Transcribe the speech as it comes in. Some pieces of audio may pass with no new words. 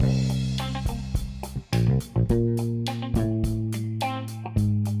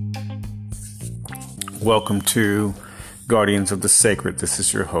Welcome to Guardians of the Sacred. This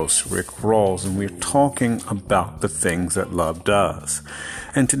is your host, Rick Rawls, and we're talking about the things that love does.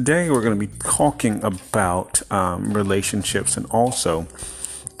 And today we're going to be talking about relationships and also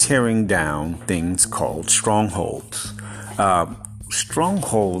tearing down things called strongholds.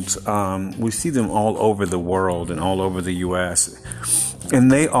 Strongholds, we see them all over the world and all over the U.S.,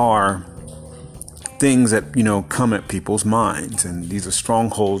 and they are things that, come at people's minds. And these are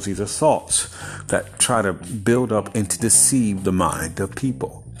strongholds, these are thoughts that try to build up and to deceive the mind of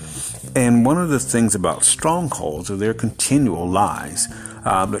people. And one of the things about strongholds are their continual lies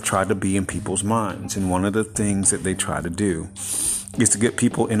that try to be in people's minds. And one of the things that they try to do is to get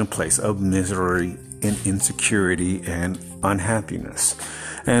people in a place of misery and insecurity and unhappiness.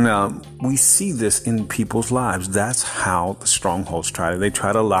 And we see this in people's lives. That's how the strongholds they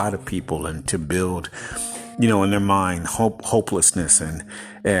try to lie to people and to build, in their mind, hopelessness and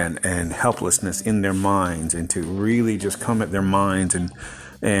helplessness in their minds, and to really just come at their minds and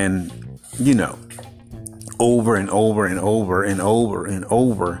over and over and over and over and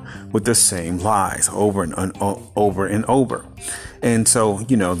over with the same lies over and over and over. And so,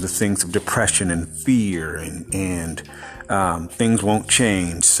 the things of depression and fear and things won't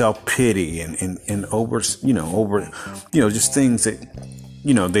change, self-pity and over, just things that,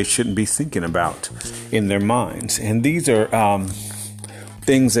 they shouldn't be thinking about in their minds. And these are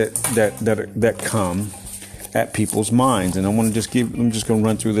things that come at people's minds. And I'm just going to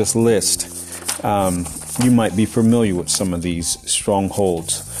run through this list. You might be familiar with some of these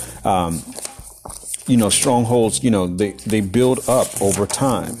strongholds. Strongholds, they build up over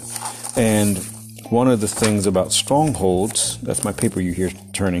time. And one of the things about strongholds, that's my paper you hear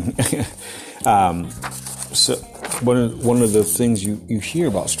turning. So one of the things you hear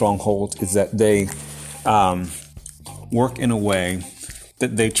about strongholds is that they work in a way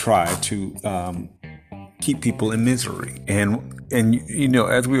that they try to keep people in misery. And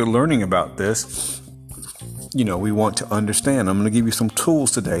as we are learning about this, we want to understand. I'm going to give you some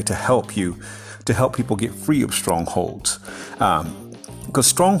tools today to help people get free of strongholds. Because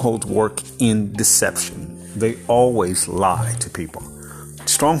strongholds work in deception. They always lie to people.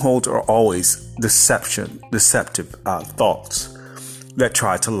 Strongholds are always deceptive thoughts that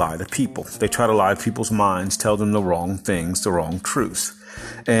try to lie to people. They try to lie to people's minds, tell them the wrong things, the wrong truths.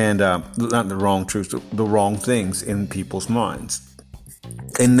 And not the wrong truths, the wrong things in people's minds.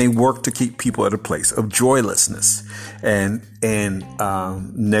 And they work to keep people at a place of joylessness and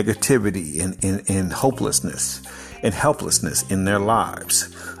negativity and hopelessness and helplessness in their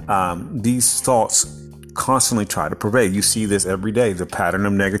lives. These thoughts constantly try to pervade. You see this every day. The pattern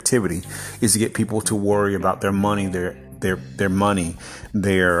of negativity is to get people to worry about their money, their money,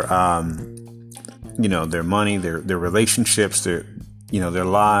 their money, their relationships, their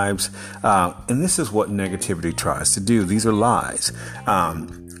lives. And this is what negativity tries to do. These are lies.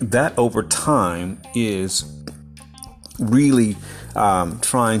 That over time is really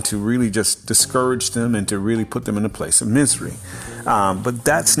trying to really just discourage them and to really put them in a place of misery. But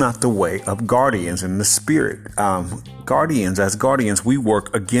that's not the way of guardians in the spirit. As guardians, we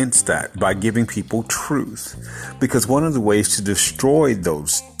work against that by giving people truth. Because one of the ways to destroy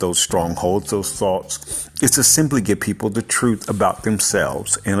those strongholds, those thoughts, is to simply give people the truth about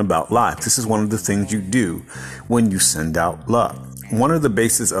themselves and about life. This is one of the things you do when you send out love. One of the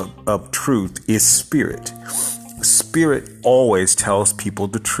bases of truth is spirit. Spirit always tells people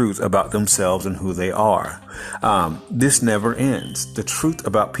the truth about themselves and who they are. This never ends. The truth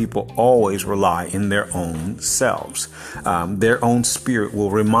about people always rely in their own selves. Their own spirit will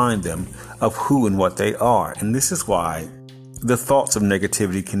remind them of who and what they are. And this is why the thoughts of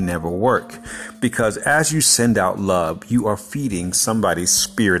negativity can never work. Because as you send out love, you are feeding somebody's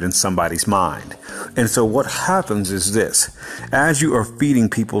spirit and somebody's mind. And so what happens is this: as you are feeding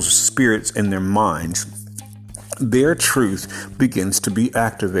people's spirits and their minds, their truth begins to be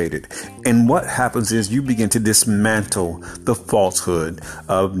activated. And what happens is you begin to dismantle the falsehood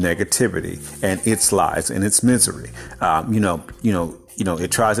of negativity and its lies and its misery.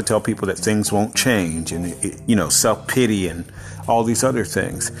 It tries to tell people that things won't change, and self-pity and all these other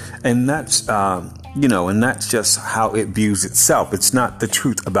things. And that's, and that's just how it views itself. It's not the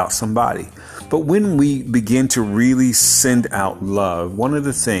truth about somebody. But when we begin to really send out love, one of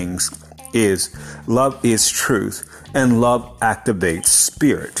the things is love is truth, and love activates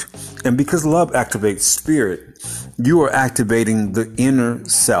spirit. And because love activates spirit, you are activating the inner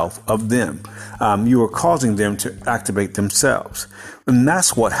self of them. You are causing them to activate themselves. And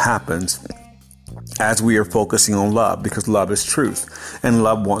that's what happens as we are focusing on love, because love is truth, and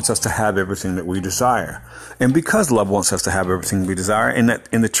love wants us to have everything that we desire. And because love wants us to have everything we desire, and that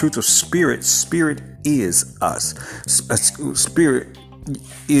in the truth of spirit is us. Spirit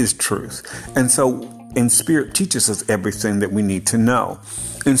is truth. And so, and spirit teaches us everything that we need to know.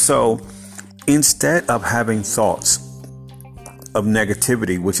 And so, instead of having thoughts of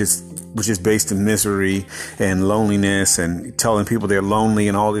negativity, which is based in misery and loneliness and telling people they're lonely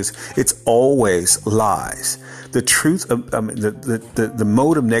and all this, it's always lies. The truth of the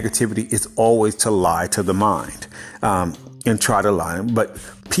mode of negativity is always to lie to the mind, and try to lie. But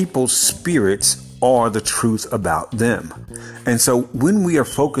people's spirits are the truth about them. And so when we are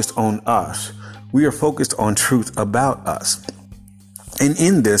focused on us, we are focused on truth about us. And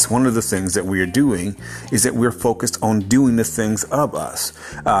in this, one of the things that we are doing is that we're focused on doing the things of us.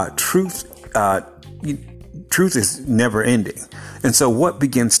 Truth is never ending. And so what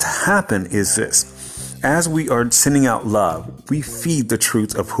begins to happen is this. As we are sending out love, we feed the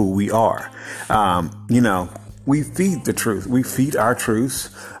truth of who we are. We feed the truth. We feed our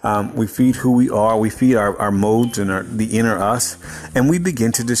truths. We feed who we are. We feed our modes and the inner us. And we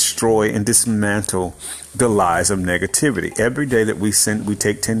begin to destroy and dismantle the lies of negativity. Every day that we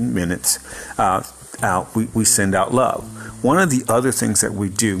take 10 minutes out, we send out love. One of the other things that we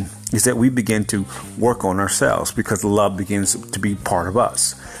do is that we begin to work on ourselves, because love begins to be part of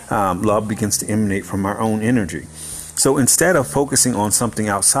us. Love begins to emanate from our own energy. So instead of focusing on something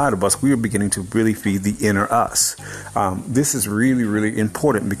outside of us, we are beginning to really feed the inner us. This is really, really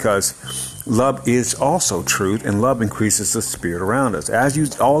important, because love is also truth, and love increases the spirit around us.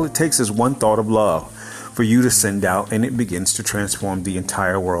 All it takes is one thought of love for you to send out, and it begins to transform the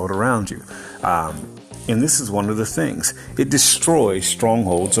entire world around you. And this is one of the things. It destroys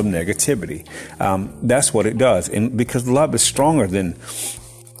strongholds of negativity. That's what it does. And because love is stronger than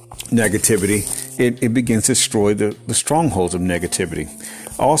negativity, it begins to destroy the strongholds of negativity.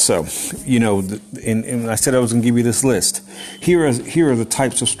 Also, and I said I was going to give you this list. Here are the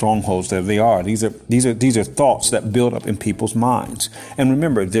types of strongholds that they are. These are thoughts that build up in people's minds. And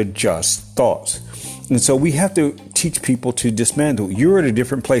remember, they're just thoughts. And so we have to teach people to dismantle. You're at a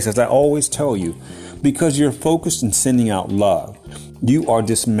different place, as I always tell you, because you're focused on sending out love. You are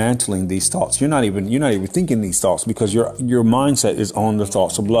dismantling these thoughts. You're not even thinking these thoughts, because your mindset is on the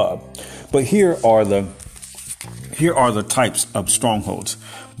thoughts of love. But here are the types of strongholds.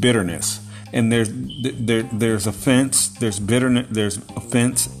 Bitterness. And there's offense, there's bitterness, there's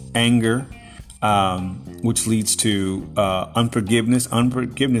offense, anger, which leads to unforgiveness.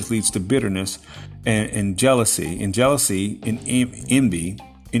 Unforgiveness leads to bitterness and jealousy. And jealousy and envy.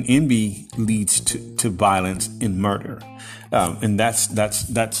 And envy leads to violence and murder. And that's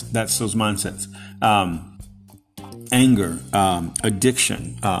those mindsets. Anger,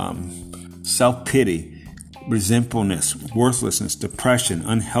 addiction, self-pity, resentfulness, worthlessness, depression,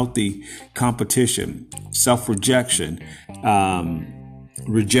 unhealthy competition, self-rejection,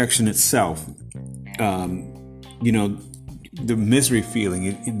 rejection itself, the misery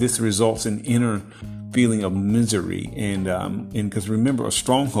feeling. This results in inner feeling of misery. And because remember, a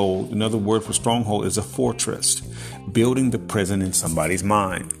stronghold, another word for stronghold, is a fortress, building the prison in somebody's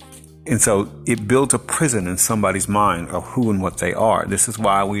mind. And so it builds a prison in somebody's mind of who and what they are. This is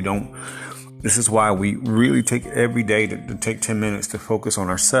why we really take every day to take 10 minutes to focus on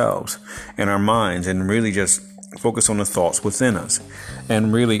ourselves and our minds, and really just focus on the thoughts within us,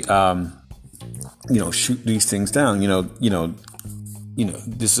 and really, shoot these things down.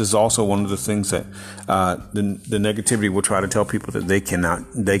 This is also one of the things that the negativity will try to tell people that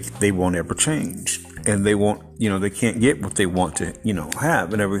they won't ever change, and they won't, they can't get what they want to,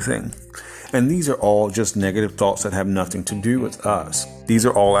 have and everything. And these are all just negative thoughts that have nothing to do with us. These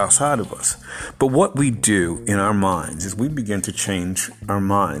are all outside of us. But what we do in our minds is we begin to change our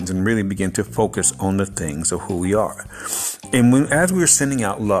minds and really begin to focus on the things of who we are. And as we're sending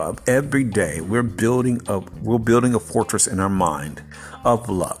out love every day, we're building a fortress in our mind of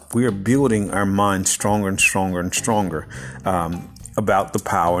love. We are building our mind stronger and stronger and stronger about the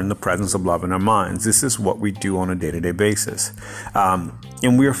power and the presence of love in our minds. This is what we do on a day-to-day basis.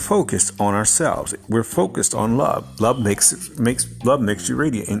 And we're focused on ourselves. We're focused on love. Love makes you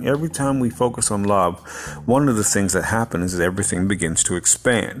radiant. And every time we focus on love, one of the things that happens is everything begins to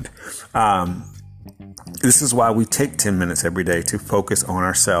expand. This is why we take 10 minutes every day to focus on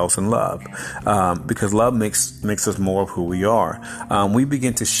ourselves and love, because love makes us more of who we are. We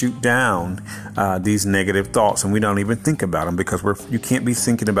begin to shoot down these negative thoughts, and we don't even think about them, because you can't be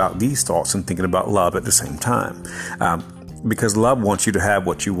thinking about these thoughts and thinking about love at the same time. because love wants you to have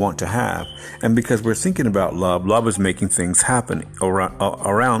what you want to have. And because we're thinking about love, love is making things happen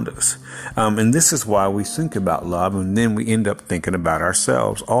around us. And this is why we think about love, and then we end up thinking about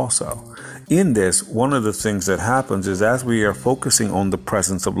ourselves also. In this, one of the things that happens is as we are focusing on the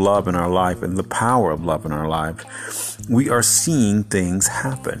presence of love in our life and the power of love in our lives, we are seeing things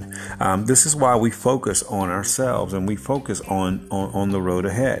happen. This is why we focus on ourselves and we focus on the road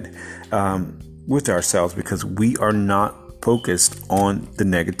ahead with ourselves, because we are not focused on the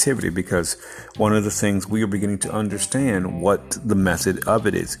negativity, because one of the things we are beginning to understand what the method of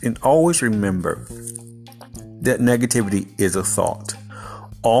it is. And always remember that negativity is a thought.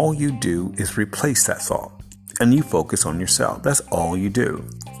 All you do is replace that thought and you focus on yourself. That's all you do.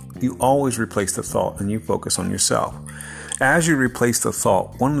 You always replace the thought and you focus on yourself. As you replace the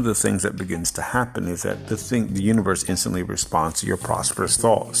thought, one of the things that begins to happen is that the universe instantly responds to your prosperous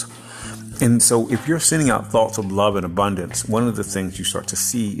thoughts. And so if you're sending out thoughts of love and abundance, one of the things you start to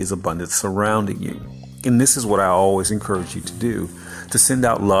see is abundance surrounding you. And this is what I always encourage you to do, to send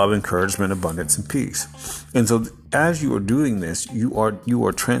out love, encouragement, abundance, and peace. And so as you are doing this, you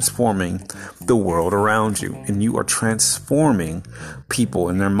are transforming the world around you, and you are transforming people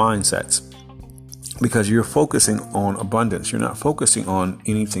and their mindsets, because you're focusing on abundance. You're not focusing on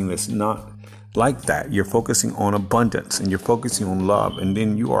anything that's not like that. You're focusing on abundance and you're focusing on love, and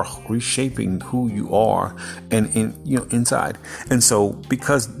then you are reshaping who you are and inside. And so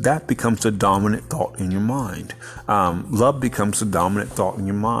because that becomes the dominant thought in your mind, love becomes the dominant thought in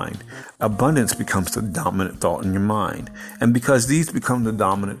your mind, abundance becomes the dominant thought in your mind. And because these become the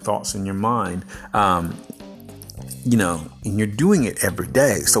dominant thoughts in your mind, and you're doing it every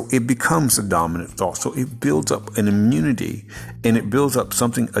day, so it becomes a dominant thought. So it builds up an immunity, and it builds up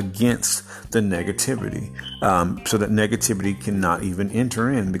something against the negativity, so that negativity cannot even enter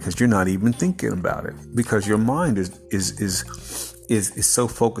in, because you're not even thinking about it, because your mind is so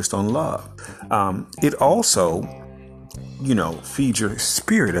focused on love. It also, feeds your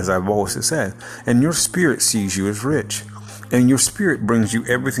spirit, as I've always said, and your spirit sees you as rich, and your spirit brings you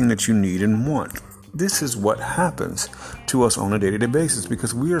everything that you need and want. This is what happens to us on a day-to-day basis,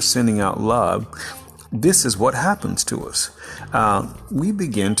 because we are sending out love. This is what happens to us. We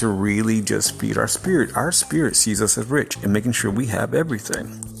begin to really just feed our spirit. Our spirit sees us as rich and making sure we have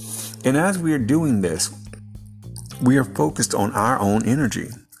everything. And as we are doing this, we are focused on our own energy,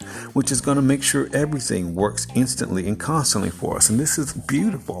 which is going to make sure everything works instantly and constantly for us. And this is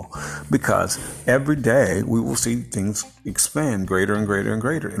beautiful, because every day we will see things expand greater and greater and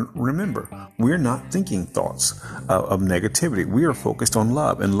greater. And remember, we're not thinking thoughts of negativity. We are focused on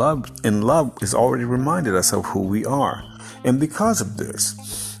love, and love has already reminded us of who we are. And because of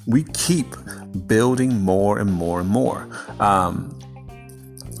this, we keep building more and more and more.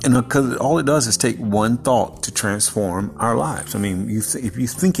 And because all it does is take one thought to transform our lives. I mean, if you're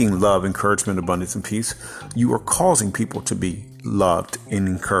thinking love, encouragement, abundance, and peace, you are causing people to be loved and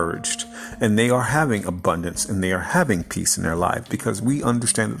encouraged. And they are having abundance and they are having peace in their life, because we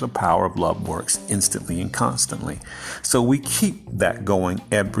understand that the power of love works instantly and constantly. So we keep that going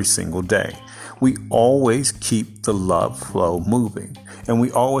every single day. We always keep the love flow moving, and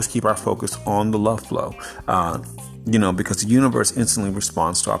we always keep our focus on the love flow. Because the universe instantly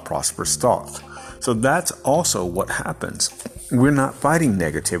responds to our prosperous thoughts. So that's also what happens. We're not fighting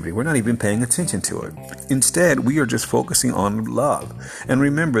negativity. We're not even paying attention to it. Instead, we are just focusing on love. And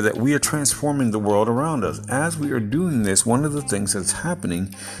remember that we are transforming the world around us. As we are doing this, one of the things that's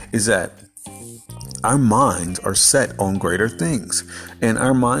happening is that our minds are set on greater things, and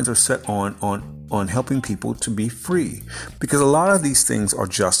our minds are set on helping people to be free, because a lot of these things are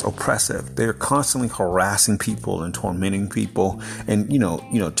just oppressive. They're constantly harassing people and tormenting people, and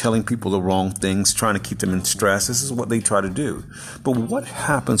telling people the wrong things, trying to keep them in stress. This is what they try to do. But what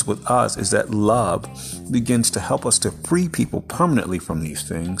happens with us is that love begins to help us to free people permanently from these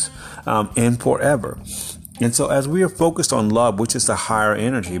things, and forever. And so as we are focused on love, which is the higher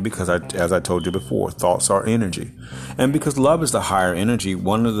energy, because as I told you before, thoughts are energy. And because love is the higher energy,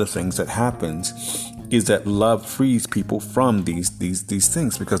 one of the things that happens is that love frees people from these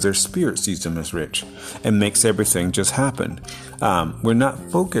things, because their spirit sees them as rich and makes everything just happen. We're not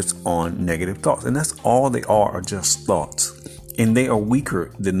focused on negative thoughts, and that's all they are just thoughts. And they are weaker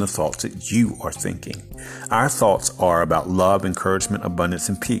than the thoughts that you are thinking. Our thoughts are about love, encouragement, abundance,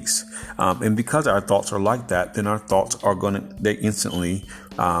 and peace. And because our thoughts are like that, then our thoughts are they instantly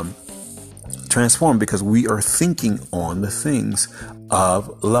transform, because we are thinking on the things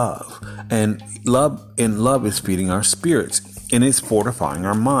of love. And love is feeding our spirits, and it's fortifying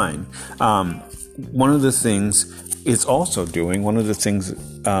our mind. One of the things it's also doing,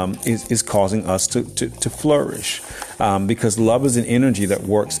 is causing us to flourish. because love is an energy that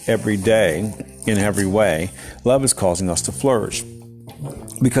works every day in every way. Love is causing us to flourish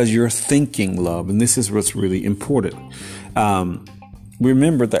because you're thinking love. And this is what's really important.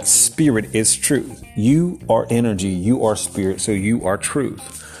 Remember that spirit is truth. You are energy. You are spirit. So you are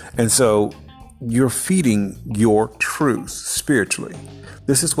truth. And so you're feeding your truth spiritually.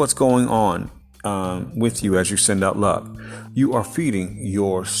 This is what's going on with you as you send out love. You are feeding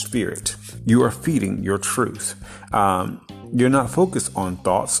your spirit. You are feeding your truth. You're not focused on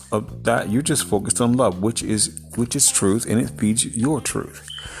thoughts of that. You're just focused on love, which is truth, and it feeds your truth.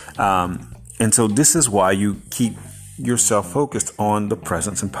 And so this is why you keep yourself focused on the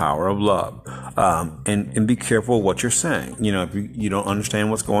presence and power of love. And be careful what you're saying. If you don't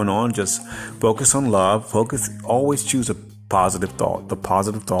understand what's going on, just focus on love. Always choose a positive thought. The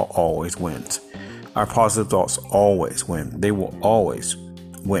positive thought always wins. Our positive thoughts always win. They will always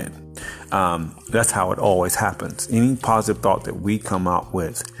win. That's how it always happens. Any positive thought that we come out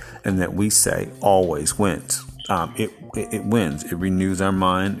with and that we say always wins. It wins. It renews our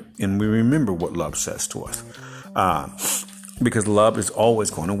mind, and we remember what love says to us. Because love is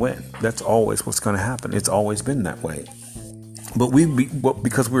always going to win. That's always what's going to happen. It's always been that way. But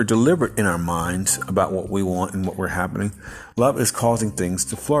because we're deliberate in our minds about what we want and what we're happening, love is causing things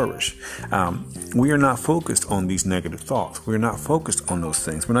to flourish. We are not focused on these negative thoughts. We're not focused on those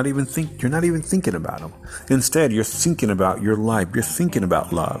things. You're not even thinking about them. Instead, you're thinking about your life. You're thinking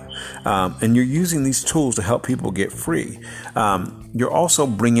about love. And you're using these tools to help people get free. You're also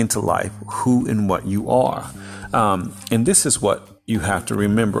bringing to life who and what you are. And this is what you have to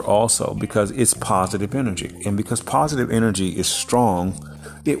remember also, because it's positive energy. And because positive energy is strong,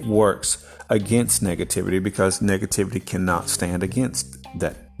 it works against negativity, because negativity cannot stand against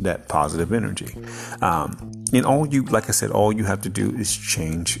that positive energy. And all you have to do is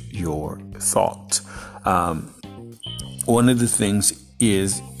change your thoughts. One of the things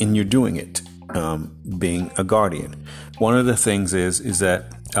is, and you're doing it, being a guardian. One of the things is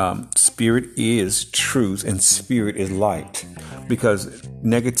that spirit is truth and spirit is light, because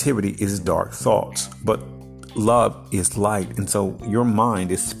negativity is dark thoughts, but love is light. And so your mind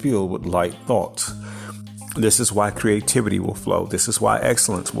is filled with light thoughts. This is why creativity will flow. This is why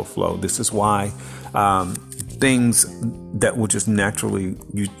excellence will flow. This is why things that will just naturally,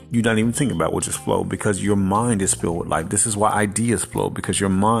 you don't even think about will just flow, because your mind is filled with light. This is why ideas flow, because your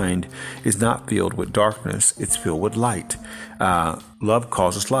mind is not filled with darkness. It's filled with light. Love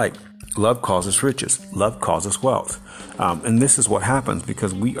causes light. Love causes riches. Love causes wealth. And this is what happens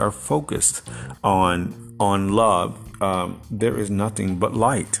because we are focused on love. There is nothing but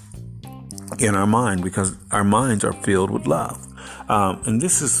light in our mind because our minds are filled with love. And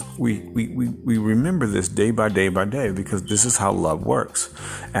this is, we remember this day by day because this is how love works.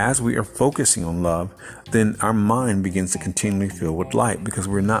 As we are focusing on love, then our mind begins to continually fill with light because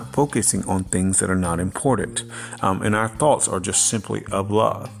we're not focusing on things that are not important. And our thoughts are just simply of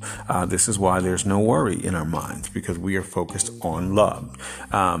love. This is why there's no worry in our minds, because we are focused on love.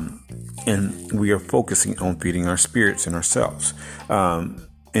 And we are focusing on feeding our spirits and ourselves.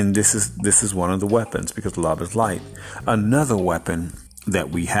 And this is one of the weapons, because love is light. Another weapon that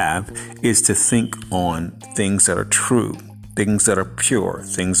we have is to think on things that are true, things that are pure,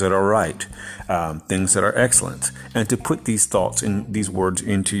 things that are right, things that are excellent, and to put these thoughts and these words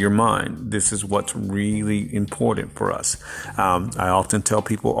into your mind. This is what's really important for us. I often tell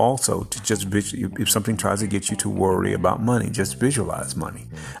people also to just if something tries to get you to worry about money, just visualize money,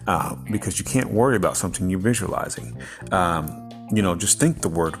 because you can't worry about something you're visualizing. Just think the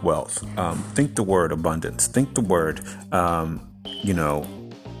word wealth, think the word abundance, think the word,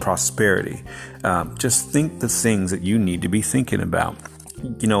 prosperity. Just think the things that you need to be thinking about,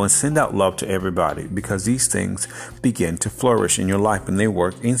 and send out love to everybody, because these things begin to flourish in your life, and they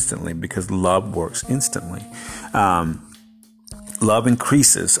work instantly because love works instantly. Love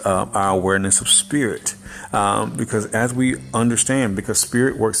increases our awareness of spirit, because as we understand, because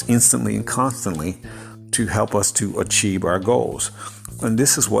spirit works instantly and constantly to help us to achieve our goals. And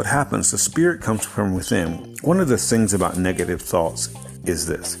this is what happens. The spirit comes from within. One of the things about negative thoughts is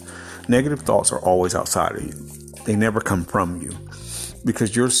this. Negative thoughts are always outside of you. They never come from you,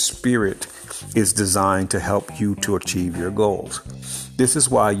 because your spirit is designed to help you to achieve your goals. This is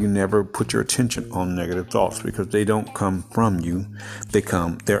why you never put your attention on negative thoughts, because they don't come from you.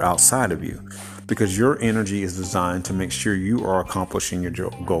 They're outside of you. Because your energy is designed to make sure you are accomplishing your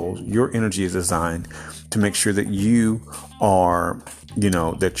goals. Your energy is designed to make sure that you are,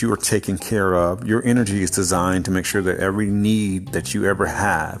 that you are taken care of. Your energy is designed to make sure that every need that you ever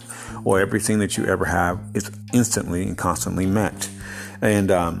have, or everything that you ever have, is instantly and constantly met.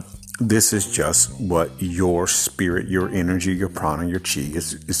 And This is just what your spirit, your energy, your prana, your chi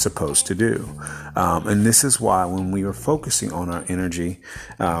is supposed to do. And this is why when we are focusing on our energy,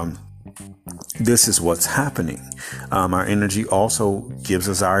 this is what's happening. Our energy also gives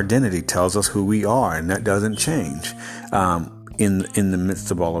us our identity, tells us who we are, and that doesn't change. In the midst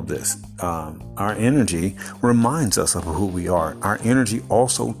of all of this, our energy reminds us of who we are. Our energy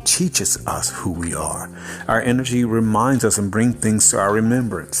also teaches us who we are. Our energy reminds us and brings things to our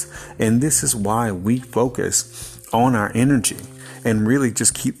remembrance. And this is why we focus on our energy and really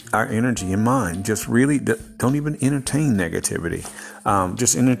just keep our energy in mind. Just really don't even entertain negativity.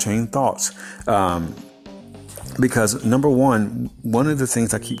 Just entertain thoughts. Because number one of the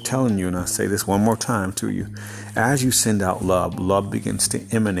things I keep telling you, and I say this one more time to you, as you send out love begins to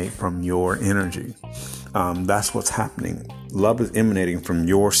emanate from your energy. That's what's happening. Love is emanating from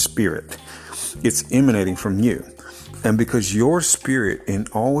your spirit. It's emanating from you. And because your spirit, and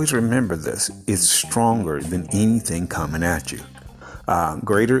always remember this, is stronger than anything coming at you.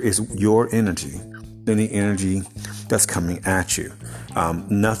 Greater is your energy than the energy that's coming at you.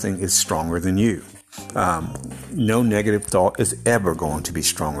 Nothing is stronger than you. No negative thought is ever going to be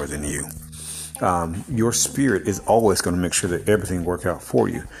stronger than you. Your spirit is always going to make sure that everything works out for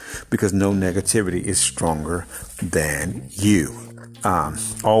you, because no negativity is stronger than you.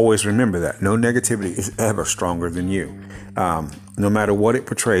 Always remember that. No negativity is ever stronger than you. No matter what it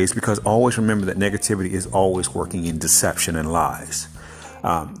portrays, because always remember that negativity is always working in deception and lies.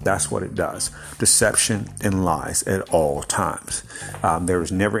 That's what it does. Deception and lies at all times. There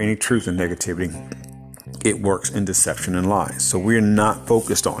is never any truth in negativity. It works in deception and lies. So we're not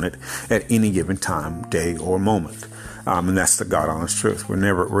focused on it at any given time, day, or moment. And that's the God honest truth. We're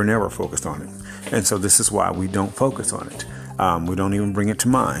never focused on it. And so this is why we don't focus on it. We don't even bring it to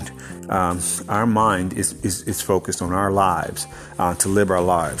mind. Our mind is focused on our lives, to live our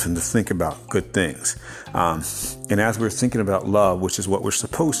lives and to think about good things. And as we're thinking about love, which is what we're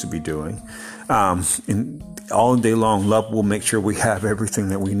supposed to be doing, and all day long, love will make sure we have everything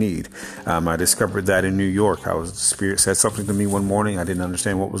that we need. I discovered that in New York. The Spirit said something to me one morning. I didn't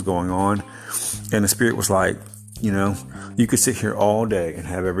understand what was going on. And the Spirit was like, you could sit here all day and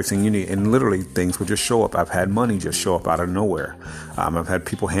have everything you need. And literally things would just show up. I've had money just show up out of nowhere. I've had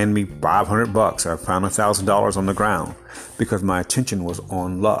people hand me $500. I found $1,000 on the ground because my attention was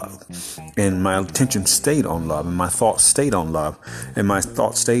on love, and my attention stayed on love, and my thoughts stayed on love, and my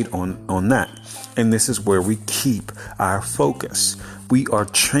thoughts stayed on that. And this is where we keep our focus. We are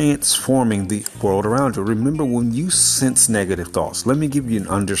transforming the world around you. Remember, when you sense negative thoughts, let me give you an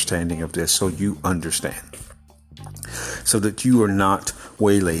understanding of this so you understand, so that you are not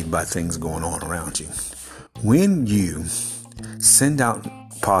waylaid by things going on around you. When you send out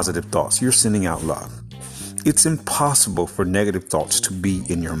positive thoughts, you're sending out love. It's impossible for negative thoughts to be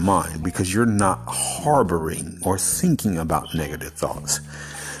in your mind because you're not harboring or thinking about negative thoughts,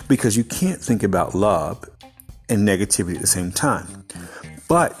 because you can't think about love and negativity at the same time.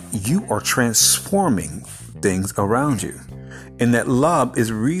 But you are transforming things around you, and that love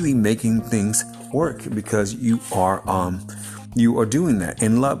is really making things work because you are doing that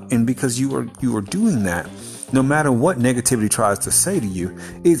in love. And because you are doing that, no matter what negativity tries to say to you,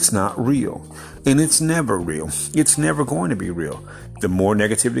 it's not real, and it's never real. It's never going to be real. The more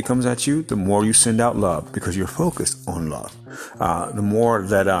negativity comes at you, the more you send out love, because you're focused on love. The more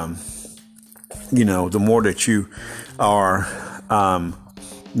that the more that you are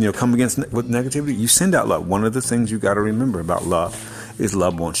come against with negativity, you send out love. One of the things you got to remember about love is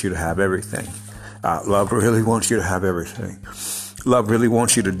love wants you to have everything. Love really wants you to have everything. Love really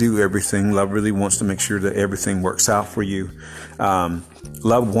wants you to do everything. Love really wants to make sure that everything works out for you.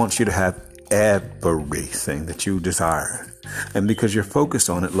 Love wants you to have everything that you desire. And because you're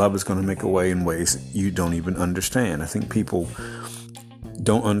focused on it, love is going to make a way in ways you don't even understand. I think people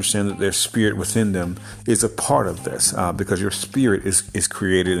don't understand that their spirit within them is a part of this, because your spirit is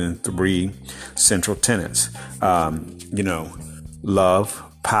created in 3 central tenets. Love,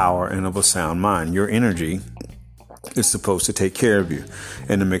 power, and of a sound mind. Your energy is supposed to take care of you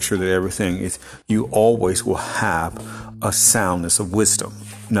and to make sure that everything is, you always will have a soundness of wisdom,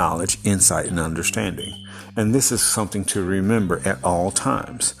 knowledge, insight, and understanding. And this is something to remember at all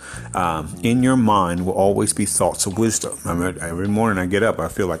times. In your mind will always be thoughts of wisdom. I mean, every morning I get up, I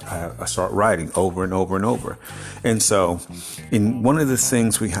feel like I start writing over and over and over. And so in one of the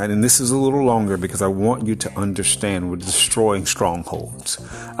things we had, and this is a little longer because I want you to understand, we're destroying strongholds.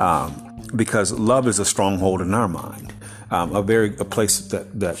 Because love is a stronghold in our mind, a place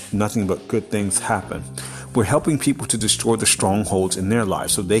that nothing but good things happen. We're helping people to destroy the strongholds in their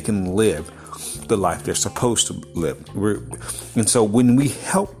lives so they can live the life they're supposed to live. And so when we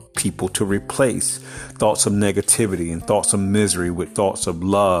help people to replace thoughts of negativity and thoughts of misery with thoughts of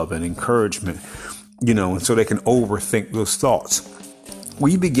love and encouragement, and so they can overthink those thoughts.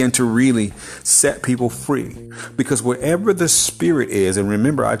 We begin to really set people free, because wherever the spirit is, and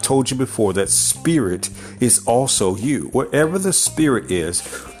remember, I told you before that spirit is also you. Wherever the spirit is,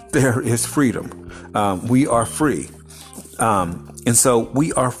 there is freedom. We are free. And so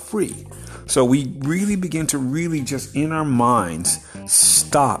we are free. So we really begin to really just in our minds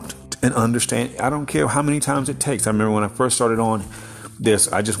stop and understand. I don't care how many times it takes. I remember when I first started on this,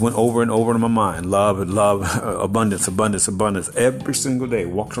 I just went over and over in my mind, love, abundance, abundance, abundance. Every single day,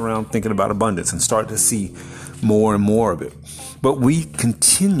 walked around thinking about abundance and started to see more and more of it. But we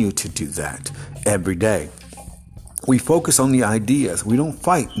continue to do that every day. We focus on the ideas. We don't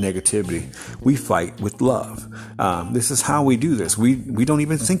fight negativity. We fight with love. This is how we do this. We don't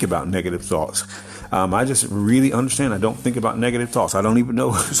even think about negative thoughts. I just really understand. I don't think about negative thoughts. I don't even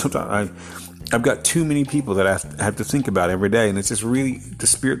know. Sometimes I've got too many people that I have to think about every day. And it's just really, the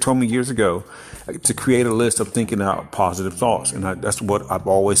Spirit told me years ago to create a list of thinking out positive thoughts. And that's what I've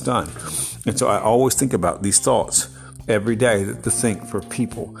always done. And so I always think about these thoughts every day to think for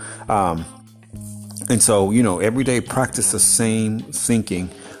people. And so, every day practice the same thinking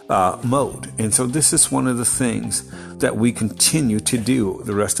mode. And so this is one of the things that we continue to do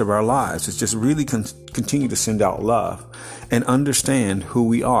the rest of our lives. It's just really continue to send out love and understand who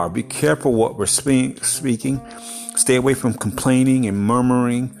we are. Be careful what we're speaking. Stay away from complaining and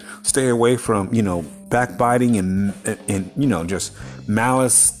murmuring. Stay away from, backbiting and just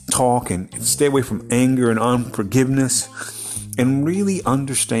malice talk, and stay away from anger and unforgiveness, and really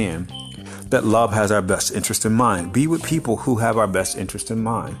understand that love has our best interest in mind. Be with people who have our best interest in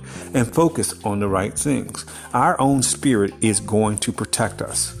mind and focus on the right things. Our own spirit is going to protect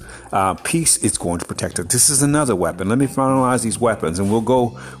us. Peace is going to protect us. This is another weapon. Let me finalize these weapons, and we'll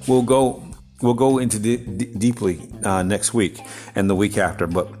go into deeply next week and the week after.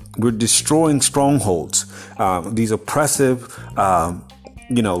 But we're destroying strongholds. These oppressive,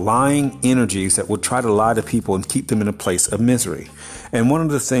 lying energies that will try to lie to people and keep them in a place of misery. And one of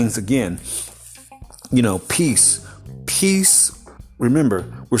the things, again, peace, remember,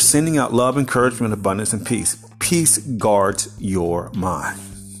 we're sending out love, encouragement, abundance, and peace. Peace guards your mind.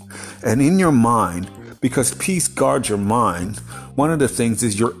 And in your mind, because peace guards your mind, one of the things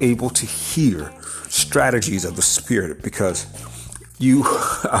is you're able to hear strategies of the Spirit, because you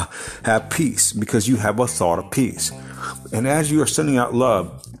have peace, because you have a thought of peace. And as you are sending out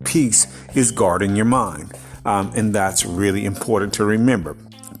love, peace is guarding your mind. And that's really important to remember.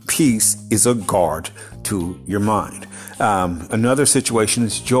 Peace is a guard to your mind. Another situation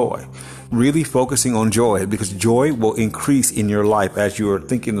is joy. Really focusing on joy, because joy will increase in your life as you are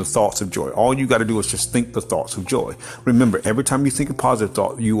thinking the thoughts of joy. All you got to do is just think the thoughts of joy. Remember, every time you think a positive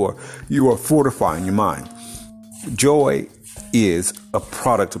thought, you are fortifying your mind. Joy is a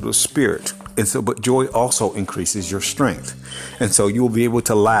product of the Spirit. And so, but joy also increases your strength. And so you will be able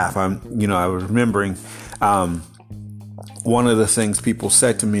to laugh. I was remembering, one of the things people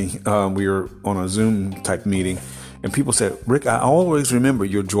said to me, we were on a Zoom type meeting, and people said, Rick, I always remember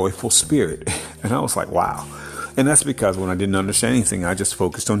your joyful spirit. And I was like, wow. And that's because when I didn't understand anything, I just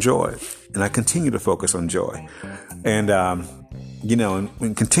focused on joy, and I continue to focus on joy, and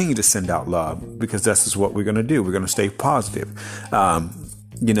and continue to send out love, because this is what we're going to do. We're going to stay positive.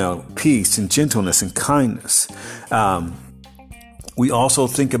 Peace and gentleness and kindness. We also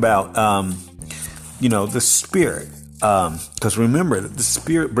think about, the Spirit. Because remember that the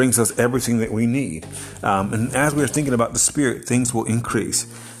Spirit brings us everything that we need. And as we're thinking about the Spirit, things will increase.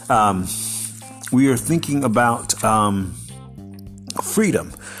 We are thinking about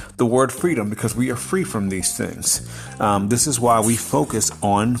freedom, the word freedom, because we are free from these things. This is why we focus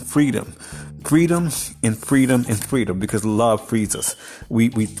on freedom. Freedom and freedom and freedom, because love frees us. We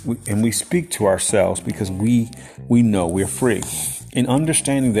speak to ourselves because we know we're free. In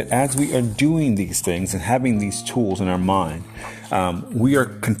understanding that as we are doing these things and having these tools in our mind, we are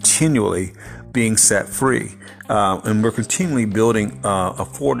continually being set free, and we're continually building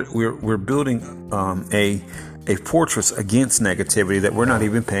we're building a fortress against negativity that we're not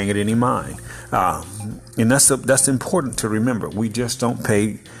even paying it any mind. And that's important to remember. We just don't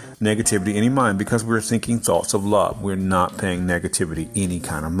pay negativity any mind, because we're thinking thoughts of love. We're not paying negativity any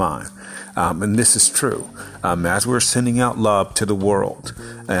kind of mind. And this is true. As we're sending out love to the world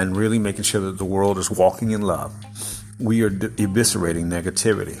and really making sure that the world is walking in love, we are eviscerating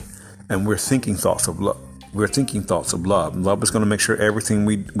negativity, and we're thinking thoughts of love. We're thinking thoughts of love. Love is going to make sure everything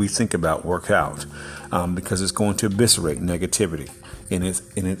we think about work out, because it's going to eviscerate negativity in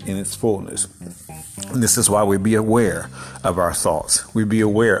its fullness. And this is why we be aware of our thoughts. We be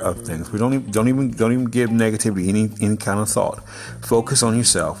aware of things. We don't even give negativity any kind of thought. Focus on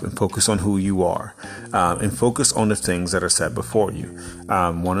yourself and focus on who you are, and focus on the things that are set before you.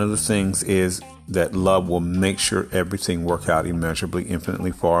 One of the things is that love will make sure everything work out immeasurably,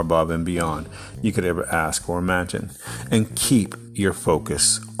 infinitely far above and beyond you could ever ask or imagine. And keep your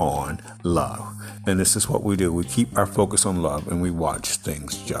focus on love. And this is what we do. We keep our focus on love and we watch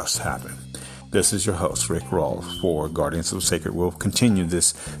things just happen. This is your host, Rick Rawls, for Guardians of the Sacred. We'll continue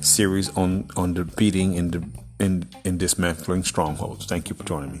this series on defeating and dismantling strongholds. Thank you for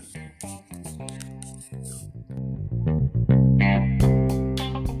joining me.